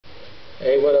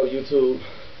Hey, what up, YouTube?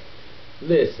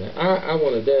 Listen, I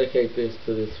want to dedicate this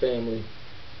to this family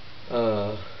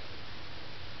uh,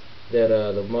 that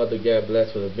the mother got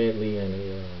blessed with a Bentley and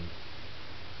a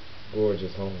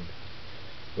gorgeous home.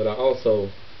 But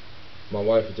my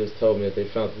wife had just told me that they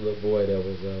found the little boy that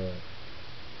was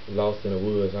lost in the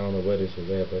woods. I don't know where this was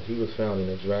at, but he was found in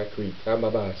a dry creek. Oh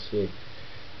my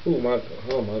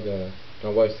God. My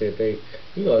wife said a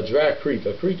dry creek.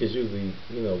 A creek is usually,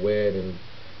 wet, and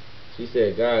she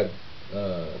said God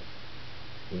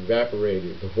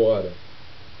evaporated the water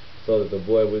so that the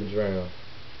boy wouldn't drown.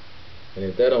 And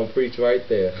if that don't preach right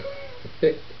there,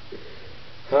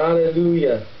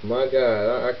 hallelujah, my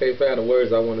God, I can't find the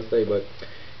words I want to say, but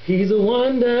he's a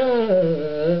wonder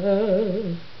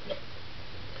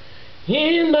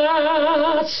in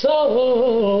my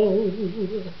soul.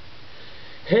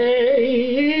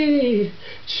 Hey,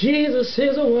 Jesus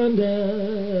is a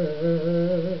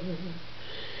wonder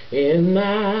in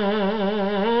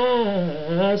my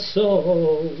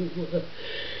soul.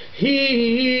 He's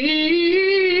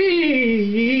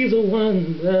a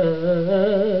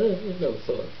wonder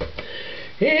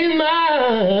in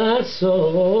my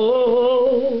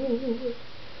soul.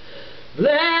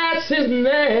 Bless his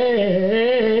name.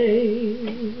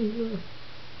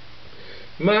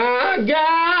 My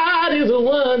God is a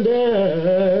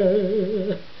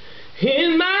wonder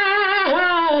in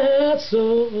my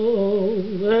soul.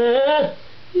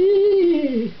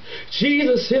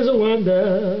 Jesus is a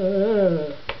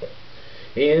wonder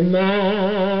in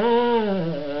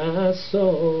my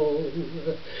soul.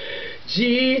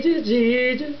 Jesus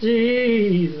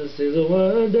is a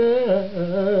wonder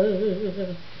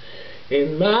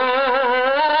in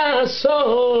my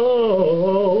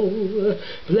soul.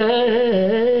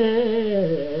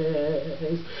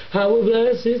 I will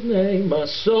bless his name. My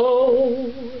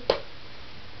soul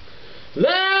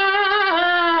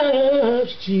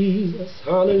loves Jesus.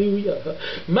 Hallelujah.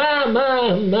 My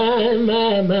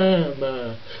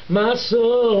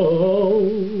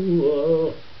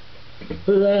soul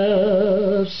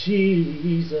loves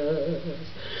Jesus.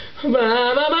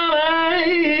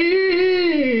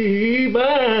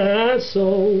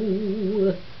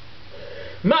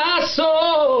 My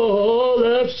soul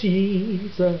loves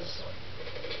Jesus.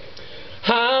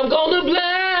 I'm gonna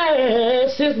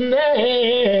bless his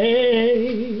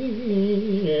name.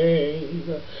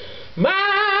 My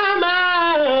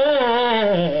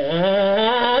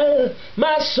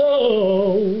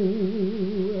soul.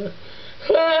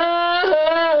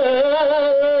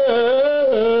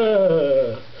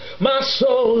 My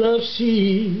soul loves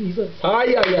Jesus.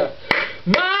 Yeah.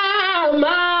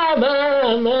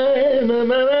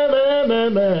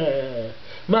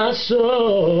 My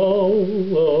soul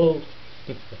loves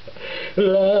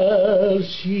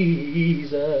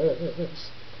Jesus.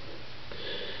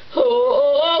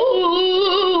 Oh,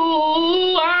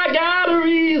 I got a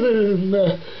reason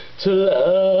to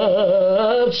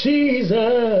love Jesus.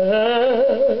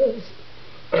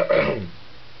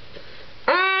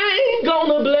 I ain't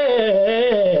gonna bless.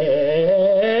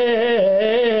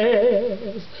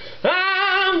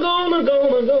 I'm gonna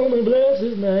bless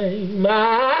his name.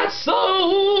 My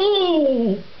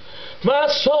soul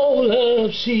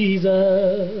loves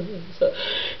Jesus.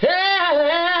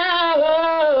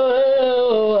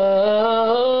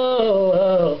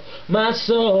 My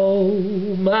soul,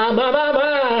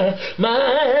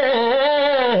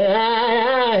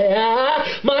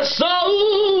 my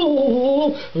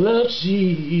soul loves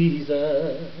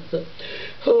Jesus.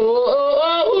 Oh,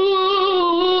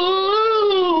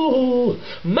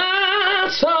 my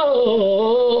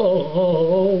soul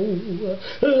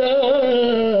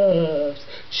loves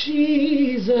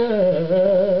Jesus.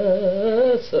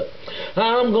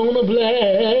 I'm gonna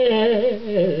bless.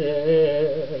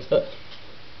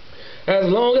 As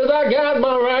long as I got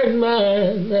my right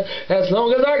mind, as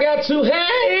long as I got two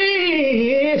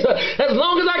hands, as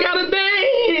long as I got a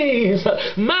dance,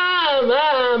 my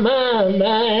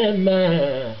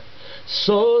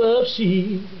soul loves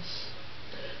Jesus.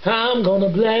 I'm gonna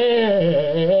bless.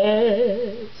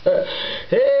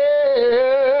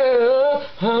 Yeah,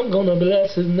 I'm gonna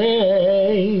bless his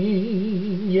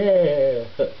name. Yeah.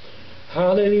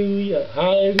 Hallelujah.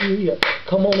 Hallelujah.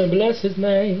 Come on and bless his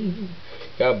name.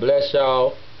 God bless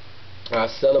y'all. I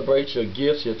celebrate your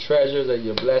gifts, your treasures, and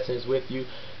your blessings with you.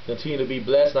 Continue to be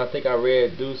blessed. And I think I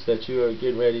read, Deuce, that you are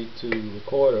getting ready to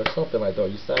record or something like that.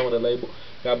 You signed with a label.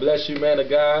 God bless you, man of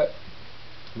God.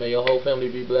 May your whole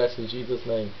family be blessed in Jesus'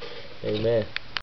 name. Amen.